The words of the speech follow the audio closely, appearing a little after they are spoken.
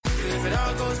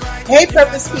Hey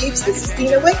Purpose Peeps, this is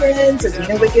Dina Wiggins of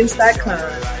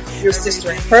DinaWiggins.com, your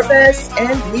sister in purpose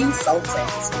and resultant.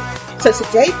 So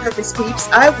today, Purpose Peeps,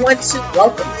 I want to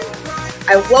welcome you.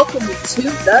 I welcome you to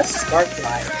the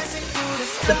Sparklight,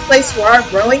 the place where our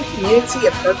growing community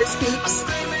of Purpose Peeps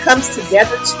comes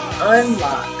together to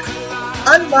unlock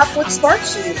what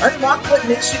sparks you, unlock what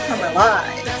makes you come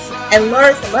alive, and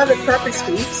learn from other Purpose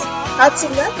Peeps how to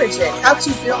leverage it, how to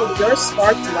build your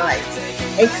sparked life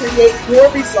and create your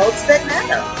results that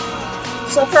matter.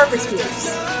 So Purpose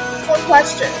Peeps, one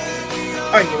question.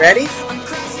 Are you ready?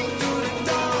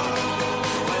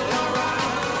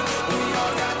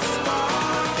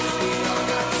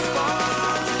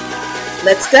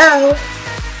 Let's go.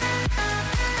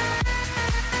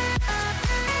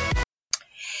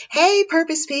 Hey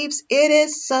Purpose Peeps, it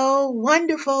is so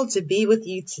wonderful to be with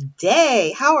you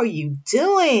today. How are you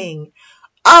doing?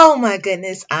 Oh my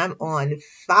goodness, I'm on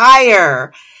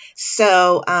fire.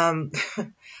 So,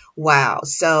 wow.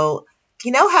 So,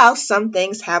 you know how some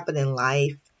things happen in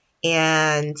life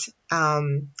and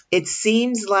it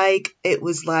seems like it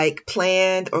was like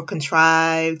planned or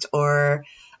contrived or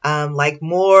like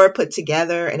more put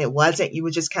together and it wasn't. You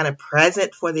were just kind of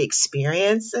present for the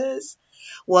experiences.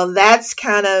 Well, that's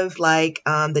kind of like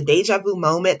the deja vu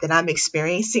moment that I'm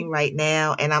experiencing right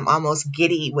now, and I'm almost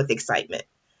giddy with excitement.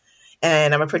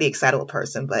 And I'm a pretty excitable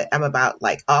person, but I'm about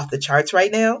like off the charts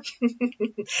right now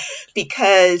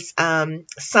because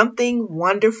something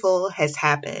wonderful has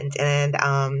happened. And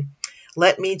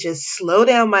let me just slow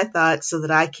down my thoughts so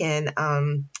that I can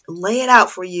lay it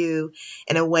out for you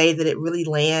in a way that it really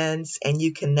lands and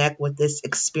you connect with this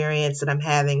experience that I'm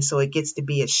having so it gets to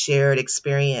be a shared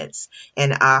experience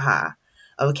and aha.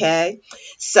 Okay,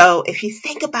 so if you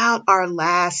think about our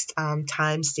last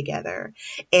times together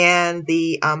and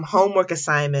the homework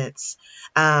assignments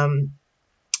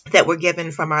that were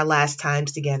given from our last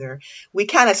times together, we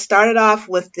kind of started off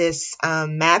with this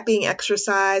mapping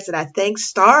exercise that I think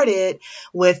started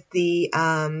with the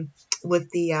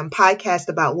podcast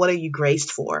about what are you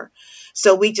graced for.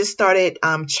 So we just started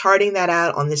charting that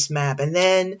out on this map, and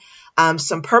then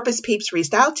some Purpose Peeps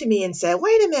reached out to me and said,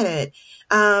 wait a minute,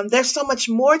 there's so much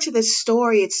more to this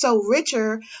story. It's so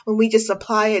richer when we just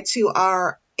apply it to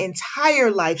our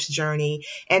entire life's journey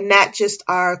and not just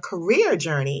our career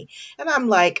journey. And I'm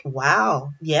like,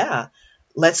 wow, yeah,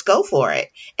 let's go for it.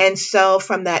 And so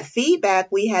from that feedback,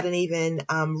 we had an even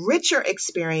richer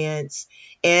experience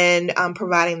in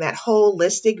providing that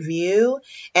holistic view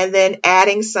and then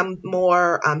adding some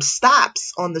more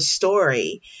stops on the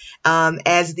story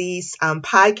as these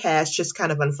podcasts just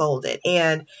kind of unfolded.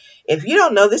 And if you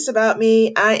don't know this about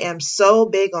me, I am so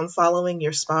big on following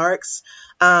your sparks.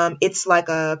 It's like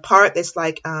a part that's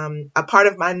like a part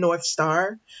of my North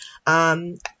Star,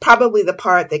 probably the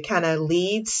part that kind of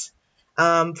leads.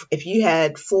 If you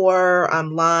had four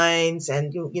lines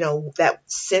and, you know, that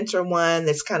center one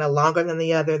that's kind of longer than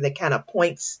the other that kind of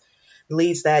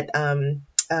leads that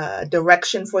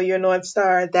direction for your North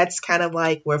Star, that's kind of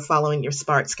like where following your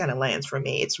sparks kind of lands for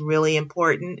me. It's really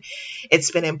important.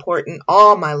 It's been important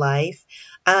all my life.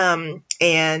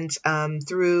 And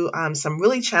through some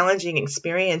really challenging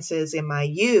experiences in my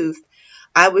youth,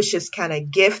 I was just kind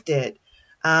of gifted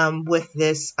with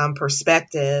this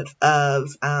perspective of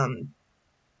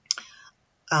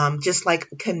just like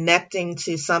connecting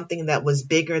to something that was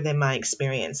bigger than my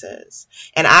experiences.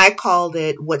 And I called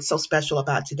it What's So Special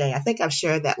About Today. I think I've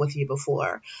shared that with you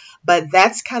before, but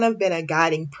that's kind of been a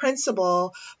guiding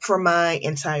principle for my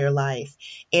entire life.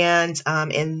 And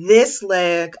in this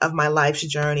leg of my life's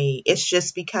journey, it's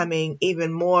just becoming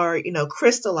even more, you know,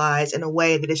 crystallized in a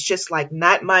way that it's just like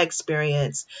not my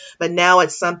experience, but now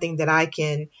it's something that I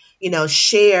can, you know,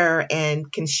 share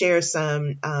and can share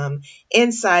some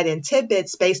insight and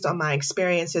tidbits based on my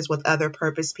experiences with other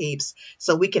Purpose Peeps.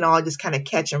 So we can all just kind of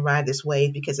catch and ride this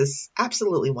wave because it's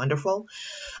absolutely wonderful.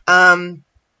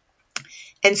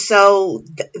 And so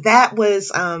that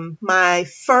was my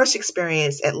first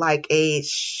experience at like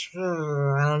age,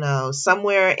 I don't know,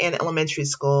 somewhere in elementary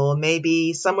school,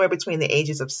 maybe somewhere between the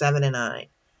ages of 7 and 9.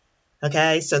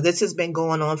 Okay, so this has been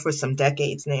going on for some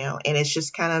decades now, and it's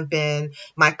just kind of been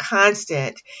my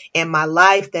constant in my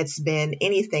life that's been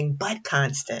anything but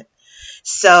constant.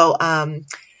 So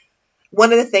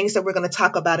one of the things that we're going to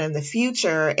talk about in the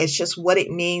future is just what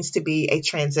it means to be a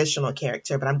transitional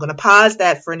character. But I'm going to pause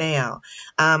that for now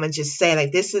and just say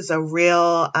like this is a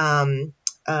real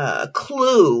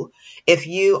clue if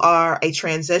you are a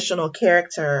transitional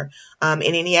character in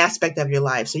any aspect of your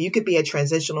life. So you could be a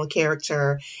transitional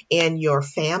character in your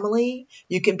family.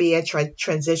 You can be a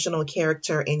transitional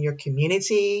character in your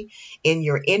community, in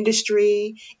your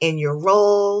industry, in your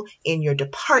role, in your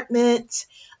department,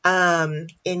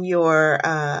 in your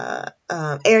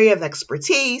area of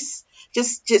expertise.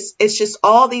 It's just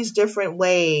all these different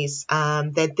ways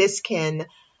that this can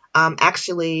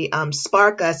actually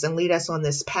spark us and lead us on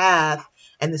this path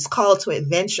and this call to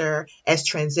adventure as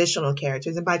transitional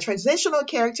characters. And by transitional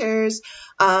characters,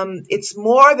 it's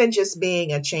more than just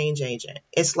being a change agent.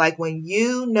 It's like when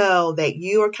you know that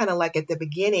you are kind of like at the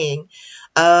beginning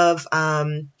of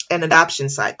an adoption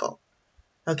cycle.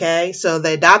 Okay, so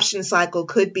the adoption cycle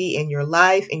could be in your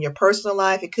life, in your personal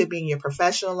life. It could be in your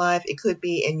professional life. It could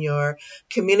be in your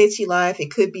community life.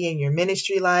 It could be in your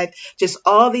ministry life. Just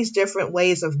all these different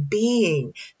ways of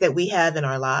being that we have in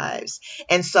our lives.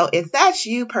 And so if that's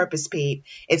you, Purpose Peep,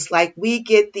 it's like we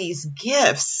get these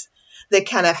gifts that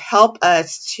kind of help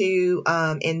us to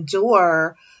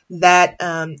endure that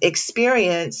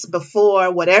experience before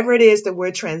whatever it is that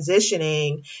we're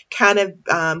transitioning kind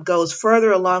of goes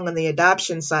further along in the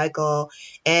adoption cycle.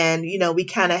 And, you know, we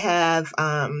kind of have,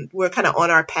 we're kind of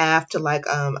on our path to like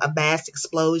a mass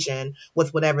explosion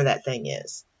with whatever that thing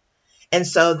is. And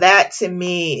so that to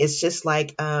me is just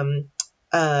like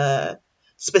a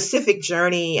specific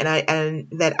journey and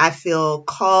that I feel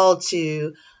called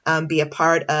to be a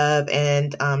part of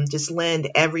and just lend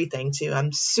everything to.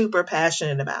 I'm super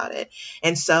passionate about it.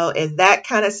 And so if that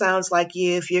kind of sounds like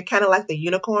you, if you're kind of like the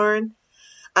unicorn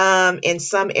in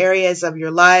some areas of your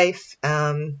life,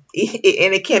 and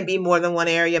it can be more than one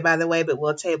area, by the way, but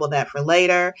we'll table that for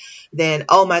later, then,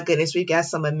 oh my goodness, we've got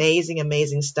some amazing,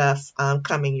 amazing stuff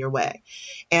coming your way.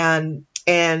 And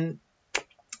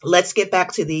let's get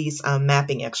back to these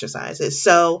mapping exercises.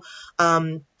 So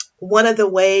one of the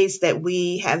ways that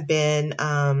we have been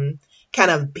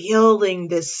kind of building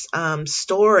this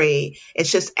story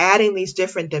is just adding these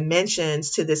different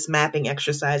dimensions to this mapping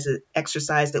exercise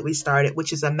that we started,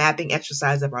 which is a mapping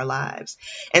exercise of our lives.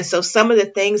 And so some of the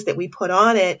things that we put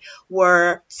on it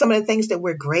were some of the things that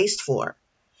we're graced for.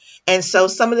 And so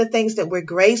some of the things that we're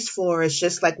graced for is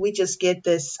just like we just get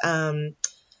this, I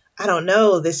don't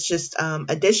know, this just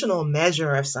additional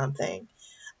measure of something.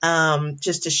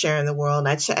 Just to share in the world.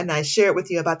 And I shared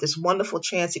with you about this wonderful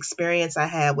chance experience I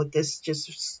had with this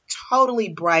just totally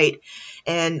bright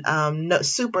and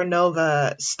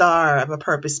supernova star of a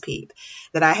Purpose Peep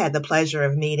that I had the pleasure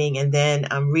of meeting and then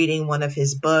reading one of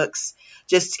his books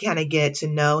just to kind of get to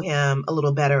know him a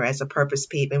little better as a Purpose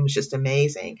Peep. It was just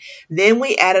amazing. Then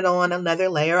we added on another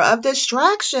layer of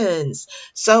distractions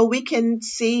so we can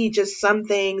see just some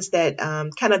things that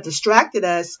kind of distracted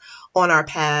us on our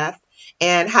path.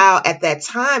 And how at that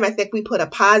time, I think we put a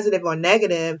positive or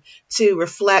negative to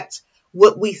reflect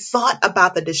what we thought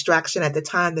about the distraction at the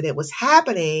time that it was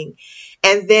happening,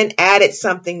 and then added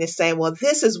something to say, well,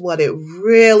 this is what it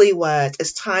really was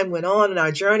as time went on in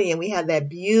our journey. And we had that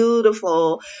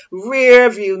beautiful rear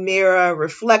view mirror,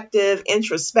 reflective,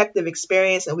 introspective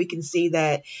experience. And we can see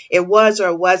that it was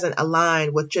or wasn't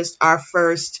aligned with just our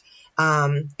first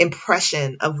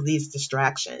impression of these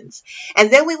distractions. And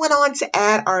then we went on to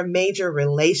add our major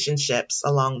relationships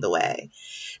along the way.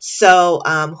 So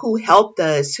who helped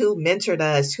us, who mentored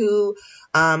us, who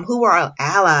were our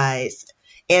allies.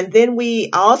 And then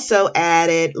we also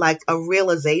added like a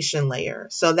realization layer.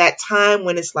 So that time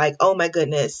when it's like, oh my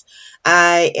goodness,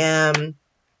 I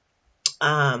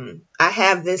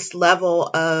have this level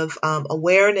of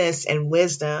awareness and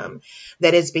wisdom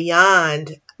that is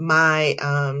beyond my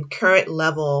current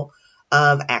level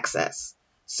of access.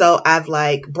 So I've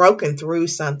like broken through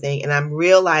something and I'm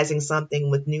realizing something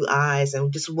with new eyes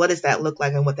and just what does that look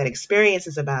like and what that experience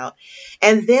is about.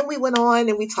 And then we went on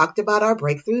and we talked about our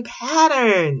breakthrough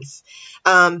patterns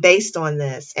based on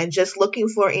this and just looking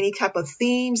for any type of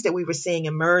themes that we were seeing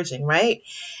emerging, right?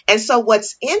 And so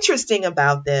what's interesting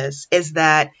about this is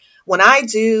that when I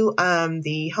do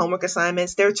the homework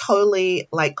assignments, they're totally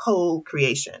like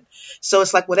co-creation. So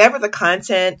it's like whatever the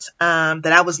content that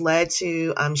I was led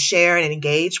to share and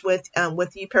engage with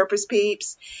you Purpose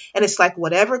Peeps, and it's like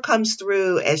whatever comes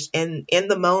through as in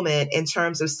the moment in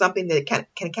terms of something that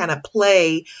can kind of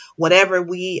play whatever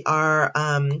we are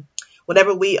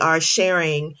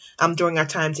sharing during our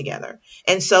time together.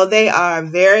 And so they are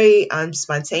very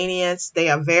spontaneous. They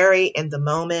are very in the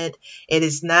moment. It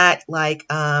is not like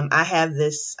I have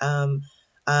this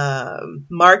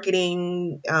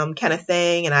marketing kind of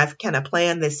thing and I've kind of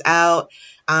planned this out.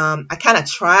 I kind of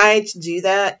tried to do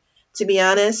that, to be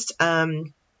honest.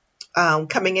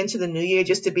 coming into the new year,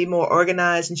 just to be more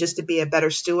organized and just to be a better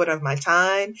steward of my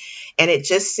time. And it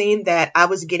just seemed that I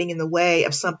was getting in the way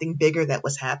of something bigger that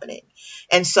was happening.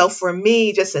 And so for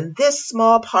me, just in this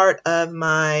small part of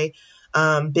my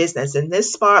business, in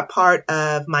this small part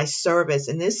of my service,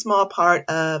 in this small part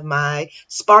of my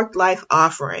Sparked Life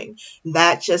offering,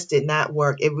 that just did not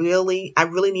work. I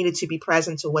really needed to be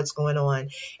present to what's going on.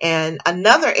 And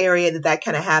another area that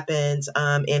kind of happens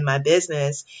in my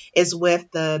business is with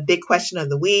the big question of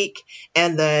the week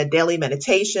and the daily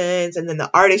meditations, and then the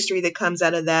artistry that comes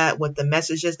out of that, with the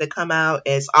messages that come out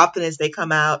as often as they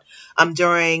come out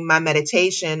during my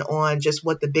meditation on just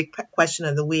what the big question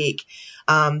of the week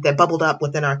that bubbled up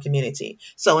within our community.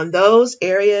 So in those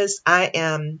areas,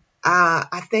 I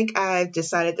think I've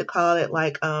decided to call it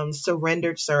like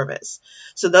surrendered service.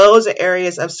 So those are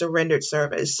areas of surrendered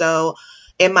service. So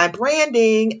in my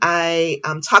branding, I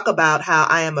talk about how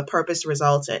I am a purpose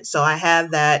resultant. So I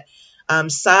have that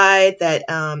side that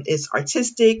is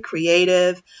artistic,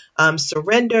 creative,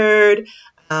 surrendered,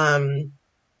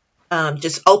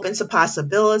 just open to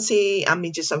possibility. I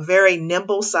mean, just a very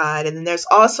nimble side. And then there's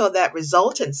also that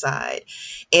resultant side.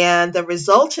 And the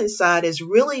resultant side is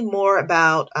really more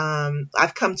about,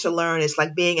 I've come to learn, it's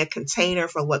like being a container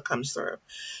for what comes through.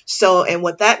 So, and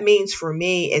what that means for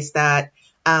me is that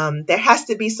there has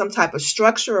to be some type of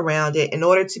structure around it in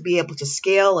order to be able to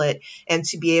scale it and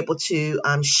to be able to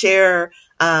share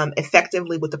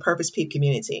effectively with the Purpose Peep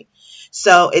community.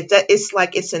 So it's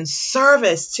like it's in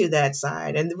service to that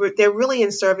side, and they're really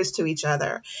in service to each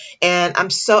other. And I'm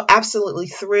so absolutely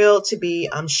thrilled to be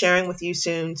sharing with you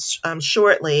soon,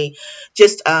 shortly,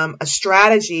 just a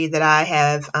strategy that I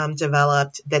have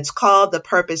developed that's called the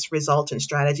Purpose Resultant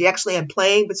Strategy. Actually, I'm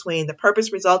playing between the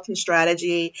Purpose Resultant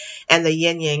Strategy and the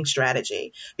Yin Yang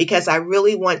Strategy, because I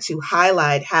really want to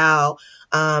highlight how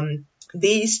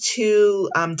these two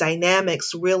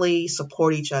dynamics really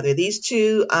support each other. These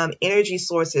two energy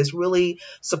sources really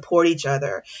support each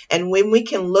other. And when we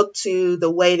can look to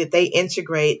the way that they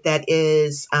integrate that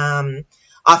is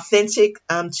authentic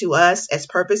to us as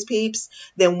Purpose Peeps,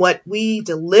 then what we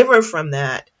deliver from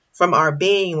that, from our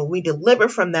being, when we deliver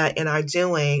from that in our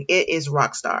doing, it is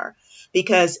rock star,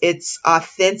 because it's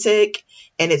authentic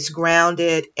and it's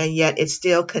grounded, and yet it's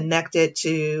still connected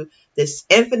to this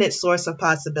infinite source of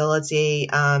possibility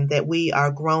that we are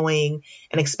growing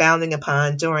and expounding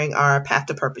upon during our Path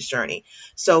to Purpose journey.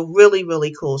 So really,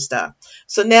 really cool stuff.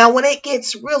 So now when it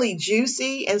gets really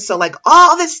juicy, and so like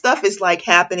all this stuff is like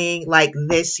happening like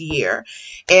this year.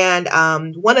 And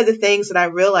one of the things that I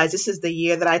realized, this is the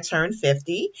year that I turned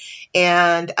 50.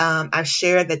 And I've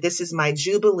shared that this is my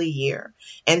Jubilee year.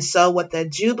 And so with the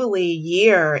Jubilee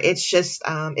year, it's just,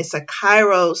 it's a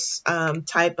Kairos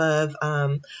type of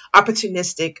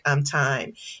opportunistic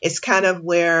time. It's kind of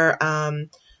where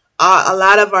a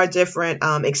lot of our different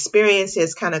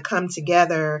experiences kind of come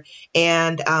together,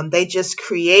 and they just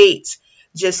create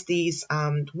just these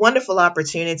wonderful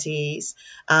opportunities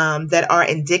that are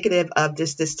indicative of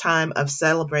this time of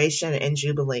celebration and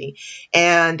jubilee.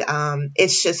 And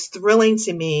it's just thrilling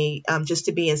to me just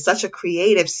to be in such a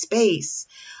creative space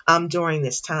during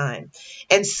this time.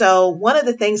 And so one of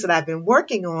the things that I've been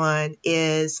working on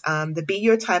is the Be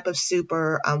Your Type of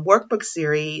Super workbook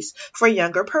series for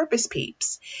younger Purpose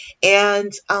Peeps.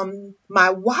 And my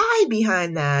why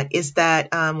behind that is that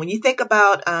when you think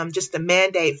about just the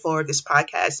mandate for this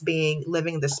podcast being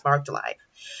living the sparked life,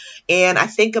 and I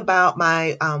think about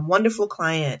my wonderful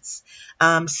clients,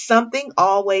 something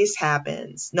always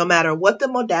happens, no matter what the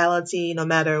modality, no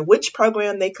matter which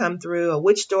program they come through or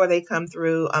which door they come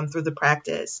through the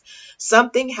practice.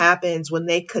 Something happens when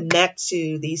they connect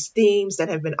to these themes that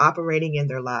have been operating in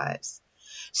their lives.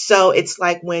 So it's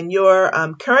like when your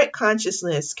current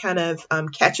consciousness kind of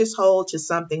catches hold to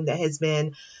something that has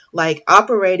been like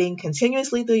operating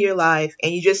continuously through your life,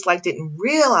 and you just like didn't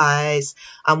realize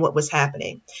what was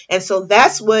happening. And so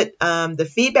that's what the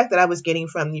feedback that I was getting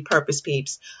from the Purpose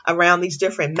Peeps around these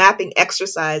different mapping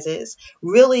exercises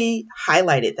really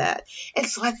highlighted that. And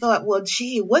so I thought, well,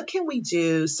 gee, what can we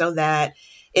do so that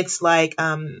it's like,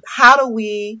 how do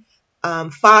we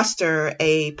foster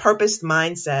a purposed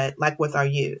mindset like with our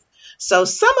youth? So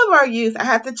some of our youth, I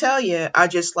have to tell you, are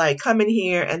just like coming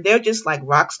here and they're just like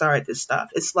rock star at this stuff.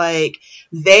 It's like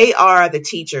they are the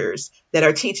teachers that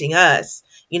are teaching us,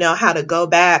 you know, how to go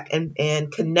back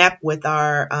and connect with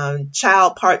our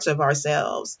child parts of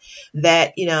ourselves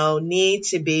that, you know, need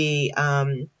to be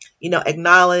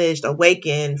acknowledged,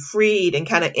 awakened, freed, and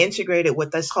kind of integrated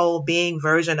with this whole being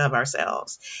version of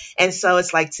ourselves. And so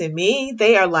it's like, to me,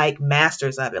 they are like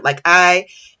masters of it. Like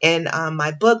in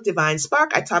my book, Divine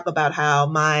Spark, I talk about how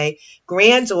my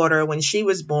granddaughter, when she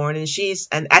was born,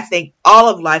 and I think all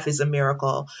of life is a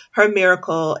miracle. Her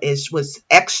miracle was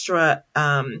extra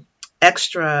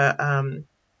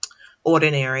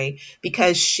ordinary,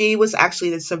 because she was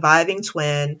actually the surviving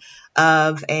twin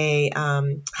of I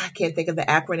can't think of the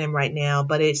acronym right now,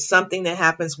 but it's something that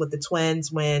happens with the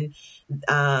twins when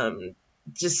um,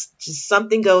 just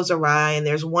something goes awry, and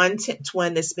there's one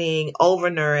twin that's being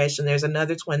overnourished, and there's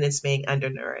another twin that's being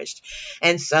undernourished.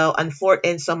 And so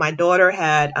my daughter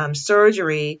had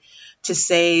surgery to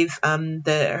save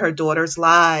her daughter's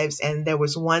lives, and there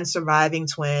was one surviving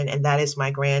twin, and that is my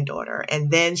granddaughter.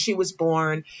 And then she was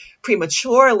born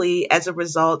prematurely as a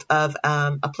result of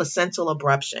a placental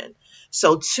abruption.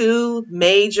 So two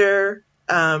major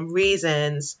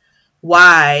reasons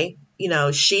why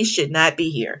she should not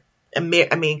be here.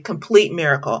 Complete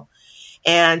miracle.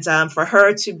 And for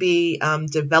her to be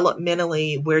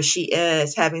developmentally where she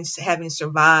is, having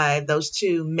survived those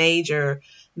two major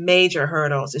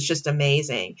hurdles, it's just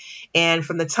amazing. And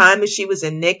from the time that she was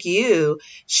in NICU,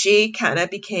 she kind of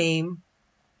became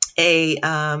a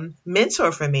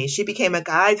mentor for me. She became a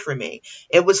guide for me.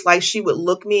 It was like she would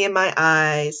look me in my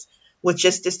eyes with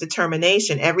just this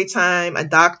determination. Every time a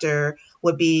doctor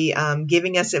would be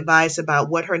giving us advice about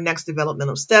what her next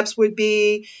developmental steps would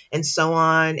be and so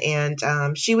on.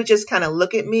 And she would just kind of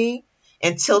look at me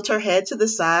and tilt her head to the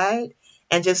side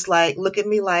and just like look at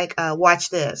me like, watch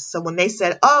this. So when they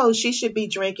said, oh, she should be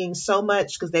drinking so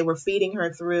much, because they were feeding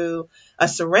her through a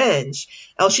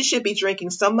syringe. Oh, she should be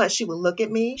drinking so much. She would look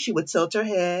at me. She would tilt her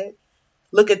head.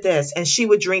 Look at this. And she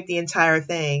would drink the entire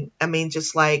thing.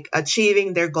 Just like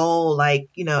achieving their goal, like,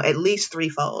 at least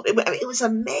threefold. It was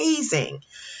amazing.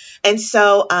 And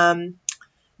so,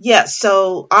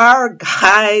 so our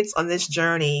guides on this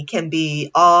journey can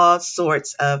be all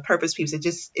sorts of purpose peeps.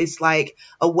 It's like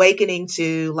awakening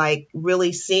to like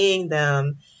really seeing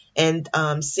them and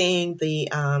seeing the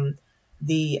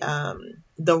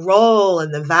role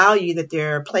and the value that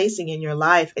they're placing in your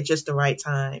life at just the right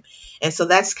time. And so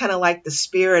that's kind of like the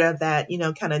spirit of that,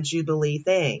 kind of Jubilee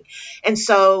thing. And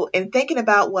so in thinking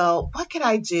about, well, what can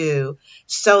I do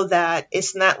so that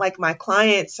it's not like my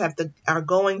clients are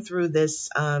going through this,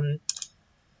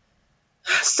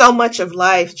 so much of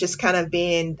life just kind of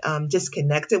being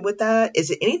disconnected with that? Is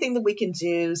it anything that we can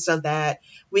do so that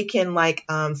we can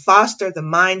foster the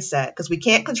mindset? Because we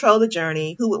can't control the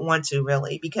journey. Who would want to,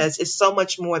 really? Because it's so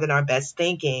much more than our best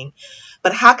thinking.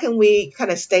 But how can we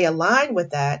kind of stay aligned with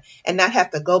that and not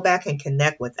have to go back and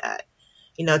connect with that,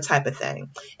 type of thing?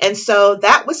 And so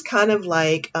that was kind of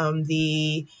like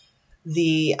the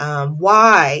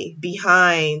why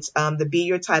behind the Be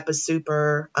Your Type of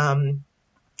Super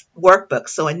workbook.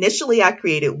 So initially I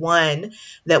created one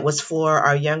that was for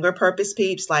our younger purpose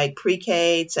peeps, like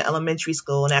pre-K to elementary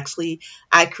school. And actually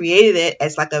I created it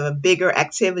as like a bigger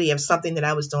activity of something that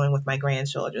I was doing with my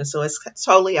grandchildren. So it's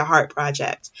totally a heart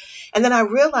project. And then I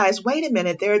realized, wait a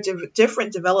minute, there are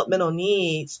different developmental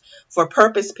needs for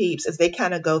purpose peeps as they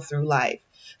kind of go through life.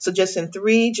 So just in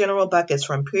 3 general buckets,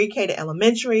 from pre-K to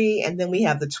elementary, and then we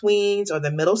have the tweens or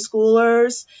the middle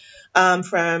schoolers,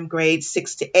 from grades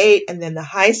 6 to 8, and then the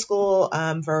high school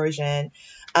version,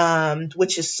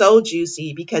 which is so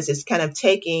juicy because it's kind of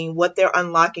taking what they're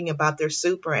unlocking about their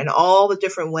super and all the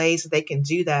different ways that they can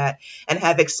do that and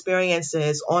have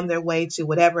experiences on their way to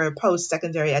whatever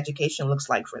post-secondary education looks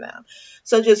like for them.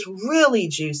 So just really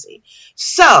juicy.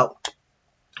 So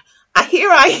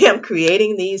here I am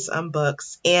creating these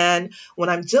books, and when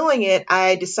I'm doing it,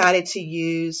 I decided to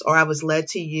use, or I was led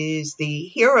to use, the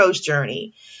hero's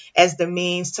journey as the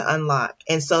means to unlock.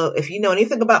 And so if you know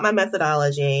anything about my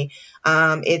methodology,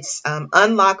 it's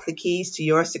unlock the keys to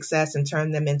your success and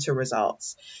turn them into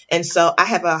results. And so I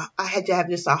had to have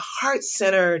just a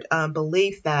heart-centered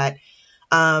belief that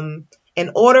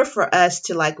in order for us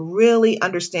to really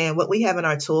understand what we have in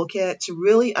our toolkit, to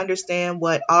really understand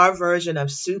what our version of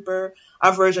super,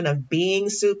 our version of being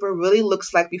super really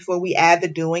looks like before we add the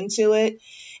doing to it.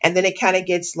 And then it kind of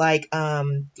gets like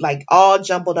all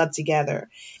jumbled up together.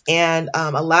 And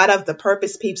a lot of the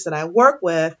purpose peeps that I work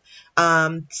with,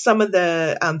 some of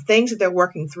the things that they're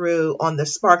working through on the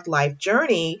Sparked Life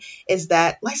journey is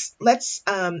that let's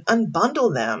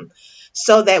unbundle them,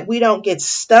 so that we don't get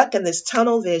stuck in this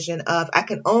tunnel vision of, I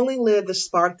can only live the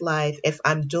sparked life if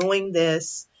I'm doing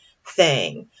this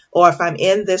thing or if I'm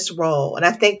in this role. And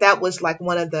I think that was like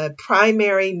one of the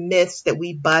primary myths that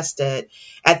we busted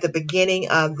at the beginning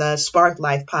of the Sparked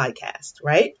Life podcast,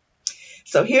 right?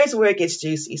 So here's where it gets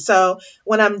juicy. So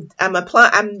when I'm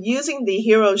using the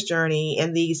hero's journey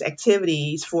in these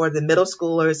activities for the middle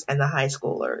schoolers and the high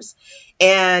schoolers.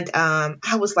 And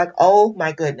I was like, oh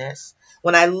my goodness.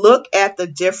 When I look at the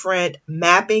different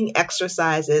mapping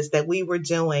exercises that we were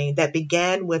doing that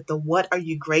began with the What Are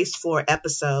You Graced For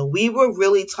episode, we were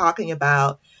really talking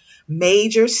about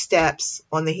major steps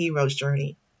on the hero's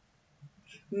journey.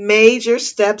 Major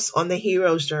steps on the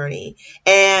hero's journey.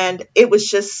 And it was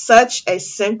just such a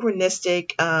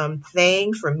synchronistic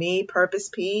thing for me, Purpose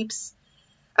Peeps.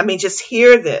 I mean, just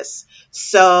hear this.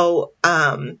 So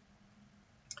I'm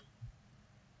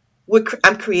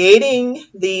creating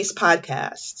these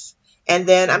podcasts, and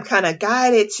then I'm kind of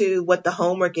guided to what the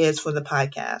homework is for the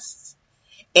podcasts.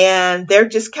 And they're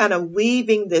just kind of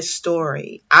weaving this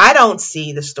story. I don't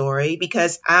see the story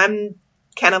because I'm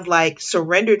kind of like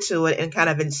surrendered to it and kind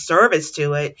of in service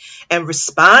to it and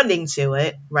responding to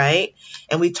it, right?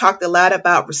 And we talked a lot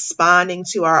about responding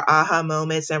to our aha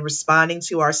moments and responding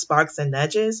to our sparks and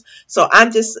nudges. So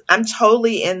I'm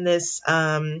totally in this,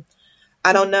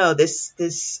 I don't know,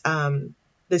 this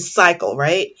cycle,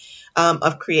 right?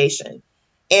 Of creation.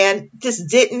 And just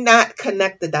did not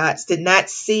connect the dots, did not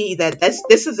see that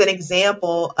this is an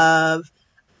example of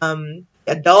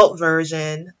adult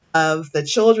version of the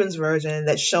children's version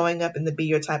that's showing up in the Be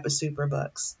Your Type of Super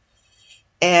books.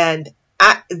 And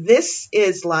this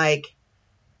is like,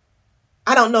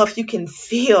 I don't know if you can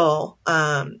feel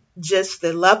just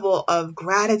the level of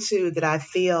gratitude that I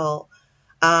feel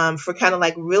for kind of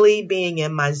like really being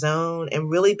in my zone and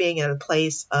really being in a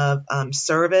place of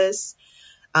service.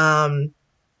 And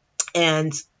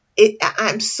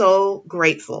I'm so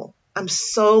grateful. I'm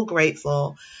so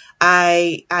grateful.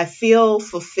 I feel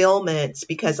fulfillment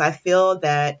because I feel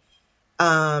that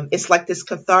it's like this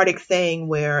cathartic thing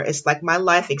where it's like my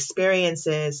life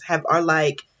experiences have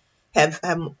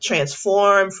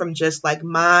transformed from just like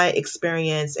my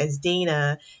experience as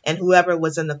Dina and whoever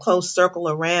was in the close circle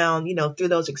around, through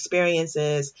those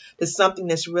experiences to something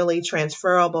that's really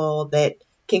transferable that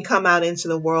can come out into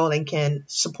the world and can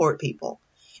support people.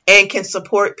 And can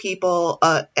support people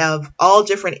of all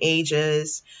different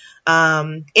ages,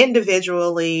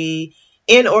 individually,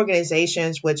 in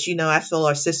organizations, which, I feel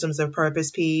are systems of purpose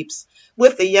peeps,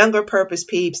 with the younger purpose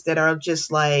peeps that are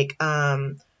just like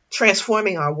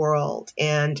transforming our world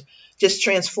and just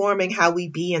transforming how we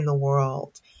be in the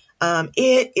world.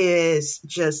 It is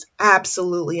just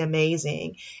absolutely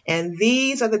amazing. And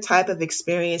these are the type of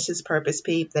experiences, purpose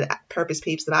peeps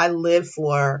that I live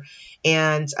for.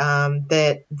 And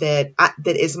that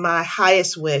is my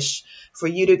highest wish for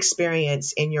you to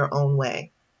experience in your own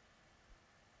way.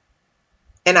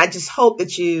 And I just hope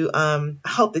that you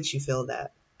feel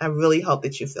that. I really hope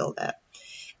that you feel that.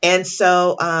 And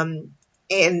so,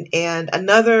 and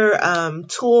another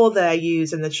tool that I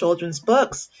use in the children's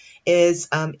books is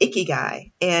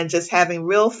Ikigai, and just having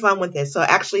real fun with it. So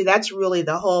actually, that's really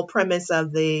the whole premise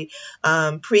of the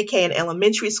pre-K and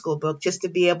elementary school book, just to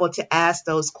be able to ask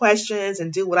those questions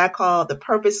and do what I call the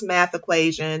purpose math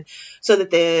equation, so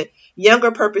that the younger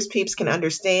purpose peeps can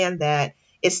understand that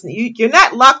you're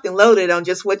not locked and loaded on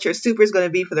just what your super is going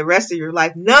to be for the rest of your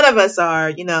life. None of us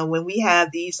are, when we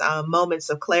have these moments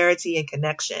of clarity and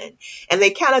connection, and they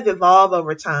kind of evolve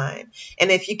over time. And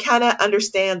if you kind of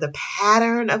understand the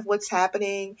pattern of what's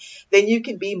happening, then you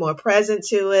can be more present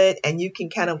to it, and you can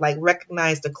kind of like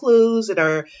recognize the clues that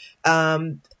are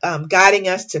guiding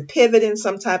us to pivot in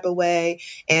some type of way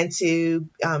and to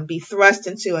be thrust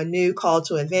into a new call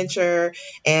to adventure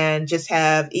and just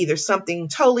have either something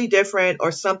totally different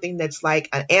or something that's like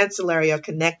an ancillary or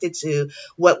connected to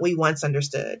what we once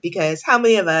understood. Because how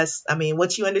many of us,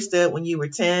 what you understood when you were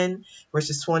 10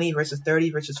 versus 20 versus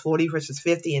 30 versus 40 versus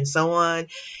 50 and so on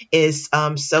is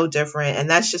so different. And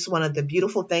that's just one of the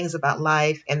beautiful things about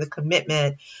life and the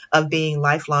commitment of being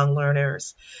lifelong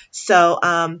learners.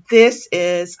 So this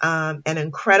is an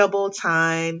incredible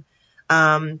time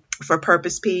for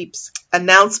Purpose Peeps.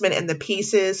 Announcement in the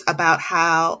pieces about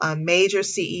how major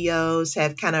CEOs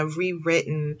have kind of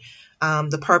rewritten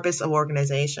the purpose of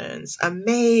organizations. A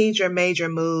major, major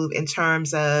move in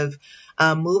terms of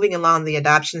moving along the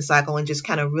adoption cycle and just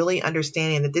kind of really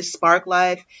understanding that this spark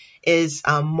life is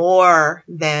more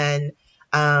than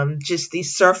just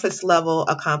these surface level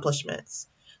accomplishments.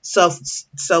 So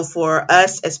for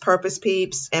us as purpose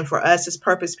peeps and for us as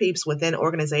purpose peeps within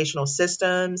organizational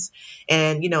systems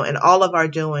and, in all of our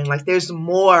doing, like there's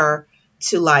more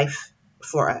to life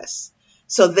for us.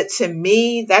 So that to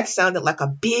me, that sounded like a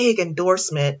big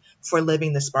endorsement for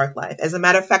living the spark life. As a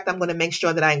matter of fact, I'm going to make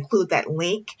sure that I include that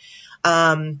link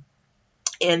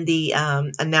in the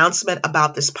announcement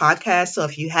about this podcast. So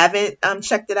if you haven't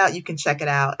checked it out, you can check it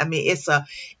out. I mean, it's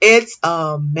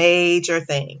a major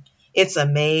thing. It's a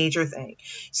major thing.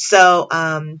 So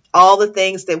all the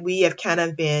things that we have kind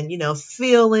of been,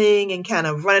 feeling and kind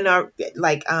of running our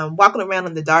walking around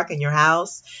in the dark in your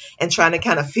house and trying to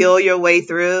kind of feel your way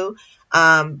through.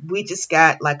 We just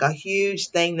got like a huge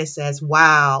thing that says,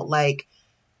 wow, like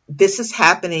this is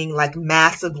happening like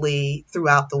massively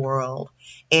throughout the world.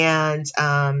 And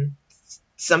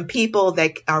some people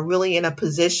that are really in a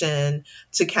position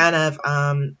to kind of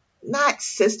not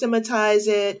systematize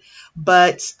it,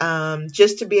 but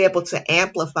just to be able to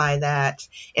amplify that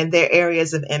in their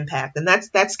areas of impact. And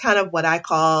that's kind of what I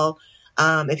call,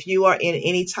 if you are in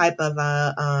any type of,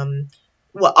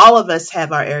 well, all of us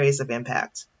have our areas of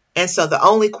impact. And so the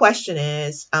only question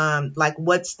is,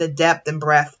 what's the depth and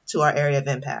breadth to our area of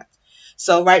impact?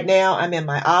 So right now I'm in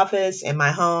my office, in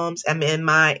my homes, I'm in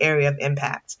my area of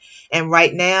impact. And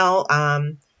right now,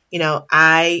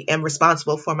 I am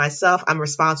responsible for myself. I'm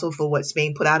responsible for what's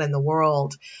being put out in the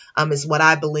world, is what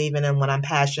I believe in and what I'm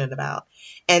passionate about.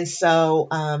 And so,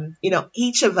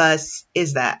 each of us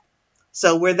is that.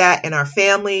 So we're that in our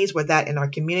families, we're that in our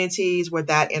communities, we're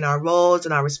that in our roles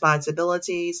and our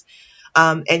responsibilities.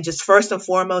 And just first and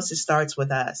foremost, it starts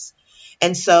with us.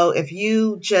 And so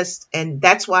and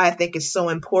that's why I think it's so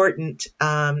important,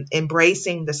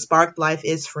 embracing the spark life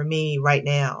is for me right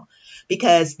now,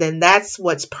 because then that's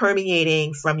what's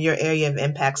permeating from your area of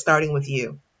impact, starting with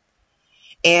you.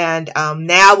 And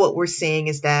now what we're seeing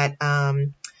is that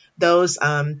those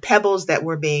pebbles that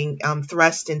were being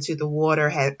thrust into the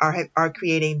water are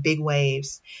creating big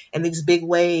waves. And these big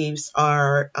waves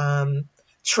are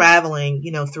traveling,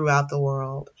 throughout the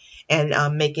world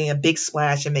and making a big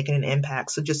splash and making an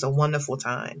impact. So just a wonderful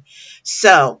time.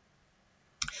 So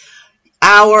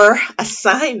our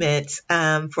assignment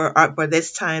for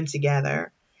this time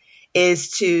together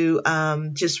is to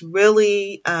just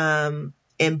really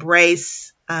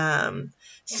embrace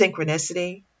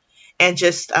synchronicity and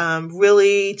just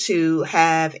really to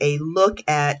have a look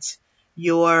at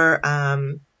your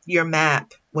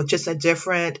map with just a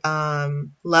different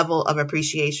level of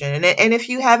appreciation. And if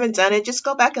you haven't done it, just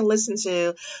go back and listen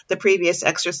to the previous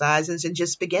exercises and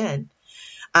just begin.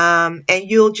 And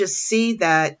you'll just see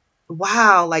that,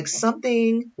 wow, like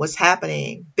something was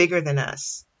happening bigger than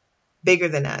us,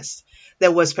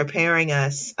 that was preparing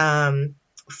us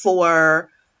for,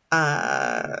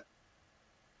 I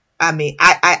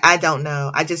don't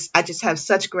know. I just have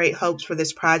such great hopes for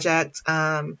this project.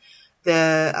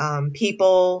 The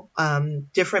people,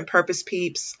 different purpose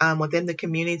peeps within the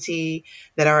community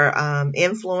that are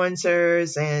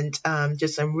influencers and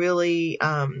just some really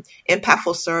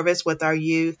impactful service with our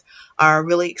youth are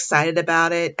really excited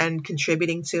about it and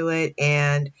contributing to it.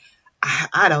 And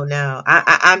I don't know.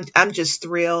 I'm just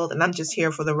thrilled, and I'm just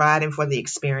here for the ride and for the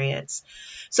experience.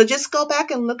 So just go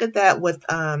back and look at that with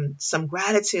some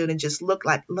gratitude and just look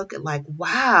at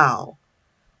wow.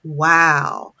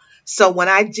 So when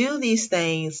I do these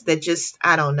things that just,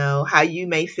 I don't know how you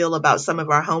may feel about some of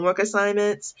our homework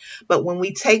assignments, but when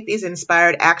we take these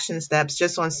inspired action steps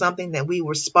just on something that we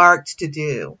were sparked to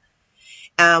do,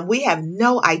 we have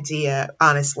no idea,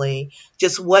 honestly,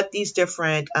 just what these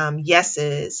different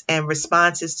yeses and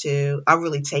responses to are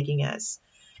really taking us.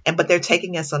 But they're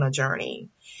taking us on a journey.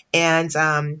 And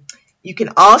you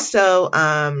can also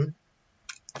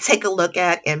take a look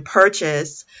at and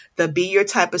purchase the Be Your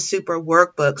Type of Super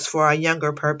workbooks for our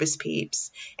younger purpose peeps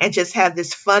and just have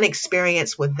this fun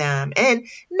experience with them. And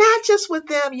not just with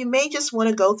them, you may just want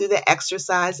to go through the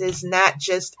exercises, not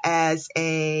just as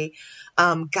a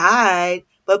guide,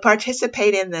 but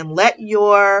participate in them. Let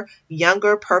your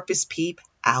younger purpose peep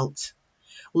out.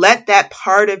 Let that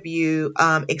part of you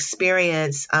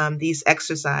experience these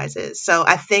exercises. So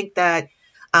I think that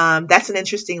that's an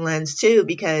interesting lens too,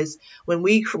 because when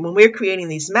we're creating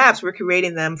these maps, we're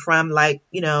creating them from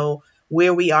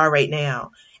where we are right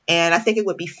now. And I think it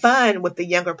would be fun with the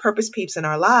younger purpose peeps in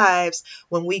our lives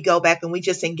when we go back and we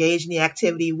just engage in the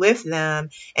activity with them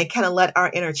and kind of let our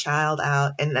inner child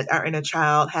out and let our inner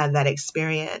child have that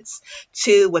experience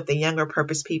too with the younger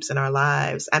purpose peeps in our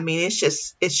lives. I mean, it's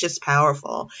just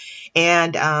powerful.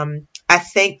 And I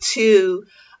think too,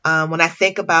 when I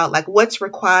think about what's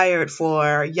required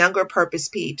for younger purpose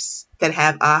peeps that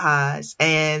have ahas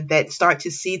and that start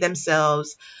to see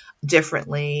themselves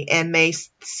differently and may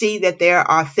see that their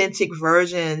authentic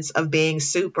versions of being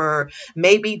super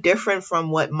may be different from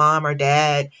what mom or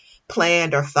dad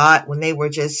planned or thought when they were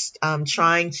just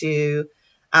trying to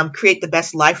create the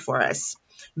best life for us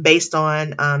based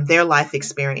on their life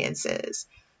experiences.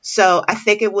 So I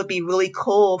think it would be really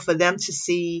cool for them to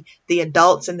see the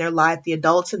adults in their life, the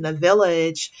adults in the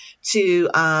village, to,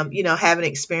 have an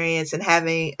experience and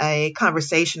having a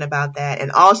conversation about that.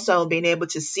 And also being able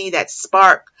to see that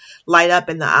spark light up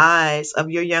in the eyes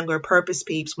of your younger purpose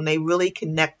peeps when they really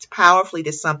connect powerfully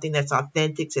to something that's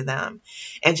authentic to them.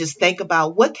 And just think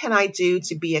about, what can I do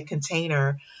to be a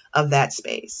container of that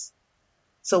space?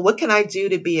 So what can I do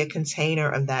to be a container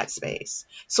of that space?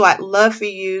 So I'd love for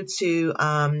you to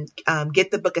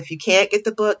get the book. If you can't get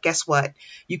the book, guess what?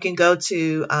 You can go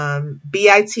to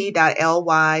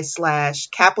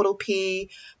bit.ly/capital P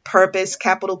purpose,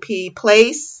 capital P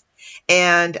place.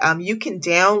 And you can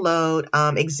download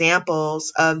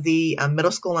examples of the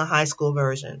middle school and high school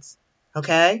versions.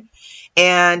 Okay.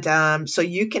 And so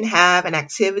you can have an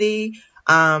activity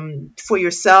for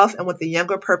yourself and with the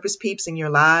younger purpose peeps in your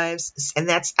lives. And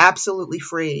that's absolutely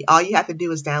free. All you have to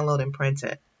do is download and print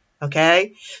it.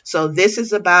 Okay. So this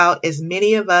is about as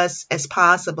many of us as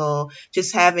possible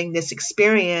just having this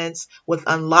experience with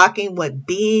unlocking what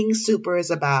being super is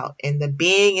about. And the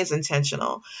being is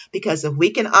intentional, because if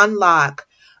we can unlock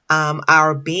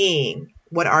our being,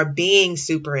 what our being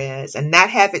super is, and not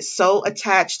have it so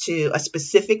attached to a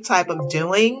specific type of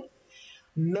doing,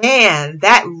 man,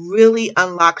 that really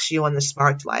unlocks you on the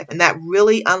sparked life. And that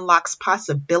really unlocks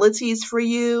possibilities for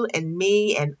you and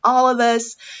me and all of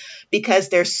us, because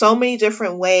there's so many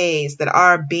different ways that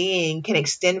our being can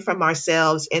extend from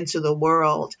ourselves into the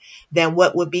world than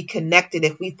what would be connected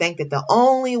if we think that the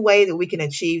only way that we can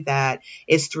achieve that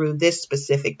is through this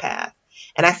specific path.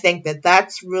 And I think that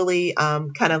that's really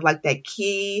kind of like that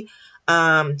key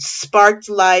sparked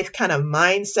life kind of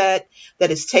mindset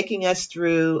that is taking us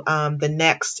through the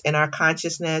next in our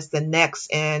consciousness, the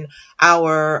next in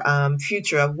our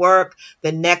future of work,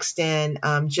 the next in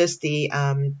just the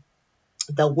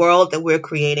world that we're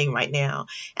creating right now.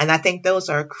 And I think those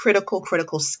are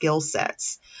critical skill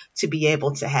sets to be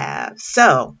able to have.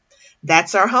 So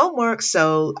that's our homework.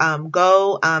 So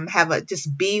go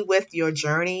just be with your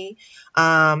journey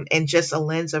and just a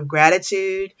lens of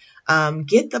gratitude.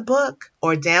 Get the book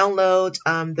or download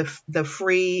the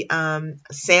free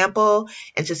sample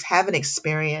and just have an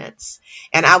experience.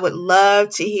 And I would love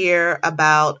to hear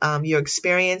about your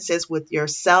experiences with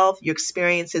yourself,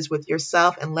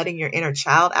 and letting your inner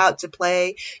child out to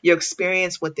play, your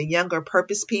experience with the younger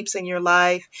purpose peeps in your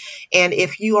life. And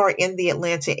if you are in the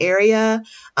Atlanta area,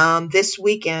 this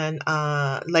weekend,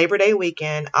 Labor Day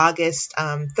weekend, August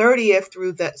 30th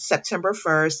through the September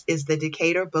 1st, is the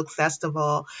Decatur Book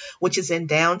Festival, which is in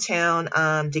downtown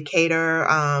Decatur,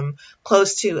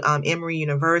 close to Emory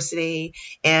University.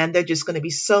 And there are just going to be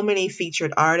so many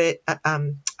featured artists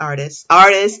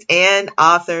and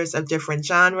authors of different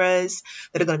genres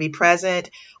that are going to be present.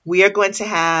 We are going to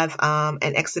have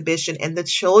an exhibition in the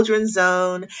Children's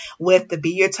Zone with the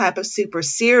Be Your Type of Super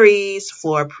series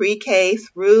for pre-K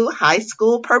through high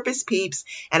school purpose peeps.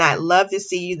 And I'd love to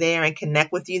see you there and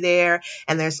connect with you there.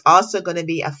 And there's also going to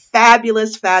be a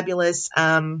fabulous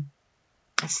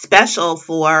special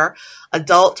for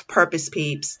adult purpose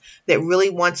peeps that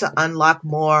really want to unlock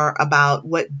more about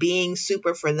what being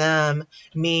super for them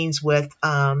means with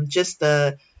just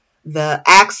the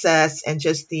access and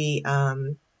just the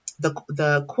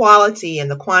quality and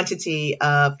the quantity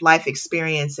of life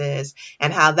experiences,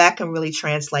 and how that can really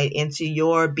translate into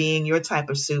your being your type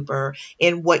of super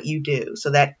in what you do. So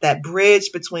that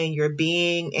bridge between your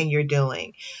being and your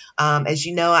doing. As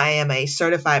you know, I am a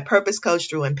certified purpose coach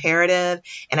through Imperative,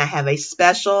 and I have a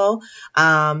special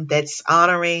that's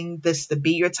honoring the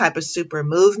Be Your Type of Super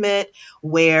movement,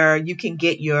 where you can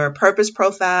get your purpose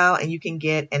profile and you can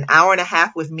get an hour and a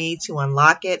half with me to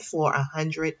unlock it for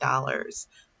 $100.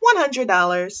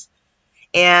 $100.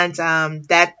 And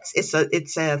it's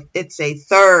a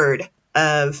third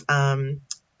of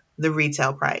the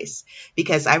retail price,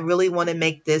 because I really want to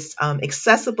make this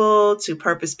accessible to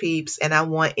purpose peeps, and I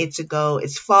want it to go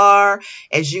as far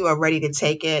as you are ready to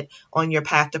take it on your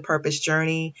path to purpose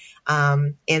journey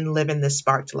in living this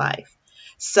sparked life.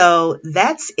 So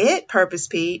that's it, purpose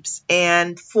peeps.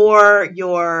 And for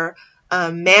your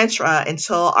mantra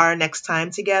until our next time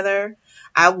together,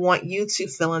 I want you to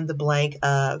fill in the blank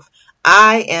of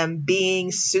I am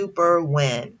being super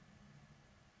when,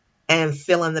 and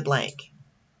fill in the blank.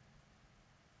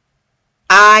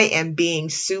 I am being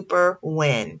super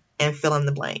when, and fill in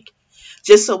the blank.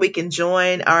 Just so we can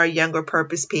join our younger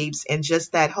purpose peeps and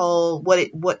just that whole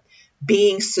what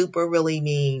being super really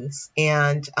means,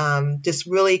 and just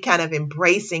really kind of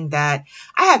embracing that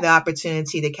I have the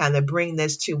opportunity to kind of bring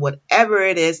this to whatever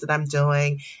it is that I'm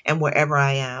doing and wherever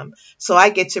I am. So I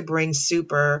get to bring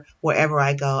super wherever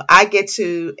I go. I get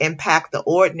to impact the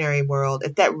ordinary world,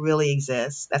 if that really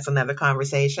exists. That's another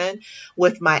conversation.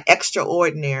 With my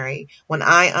extraordinary, when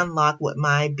I unlock what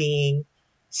my being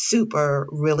super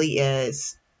really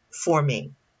is for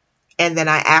me. And then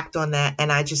I act on that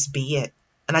and I just be it.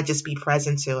 And I just be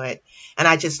present to it. And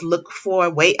I just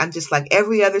I'm just like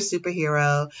every other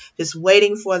superhero, just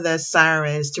waiting for the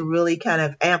sirens to really kind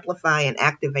of amplify and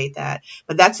activate that.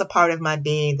 But that's a part of my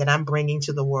being that I'm bringing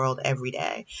to the world every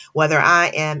day. Whether I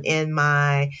am in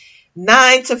my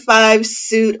 9 to 5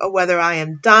 suit or whether I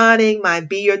am donning my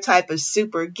Be Your type of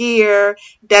super gear,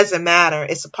 doesn't matter.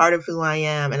 It's a part of who I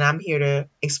am, and I'm here to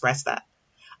express that.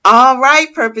 All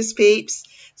right, Purpose Peeps.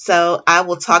 So I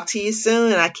will talk to you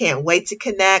soon, and I can't wait to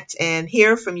connect and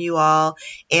hear from you all.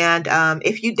 And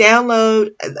if you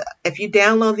download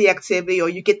the activity or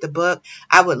you get the book,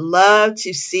 I would love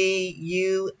to see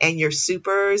you and your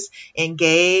supers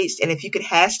engaged. And if you could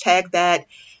hashtag that.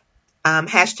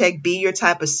 Hashtag Be Your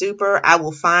Type of Super. I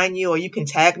will find you, or you can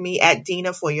tag me at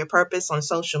Dina for Your Purpose on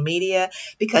social media,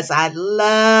 because I'd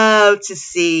love to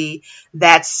see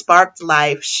that sparked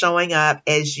life showing up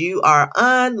as you are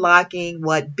unlocking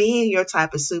what being your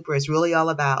type of super is really all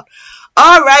about.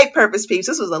 All right, Purpose Peeps,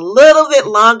 this was a little bit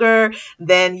longer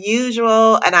than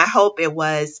usual, and I hope it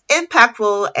was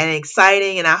impactful and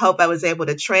exciting, and I hope I was able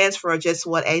to transfer just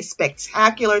what a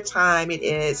spectacular time it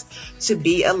is to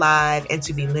be alive and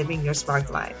to be living your spark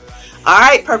life. All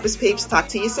right, Purpose Peeps, talk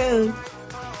to you soon.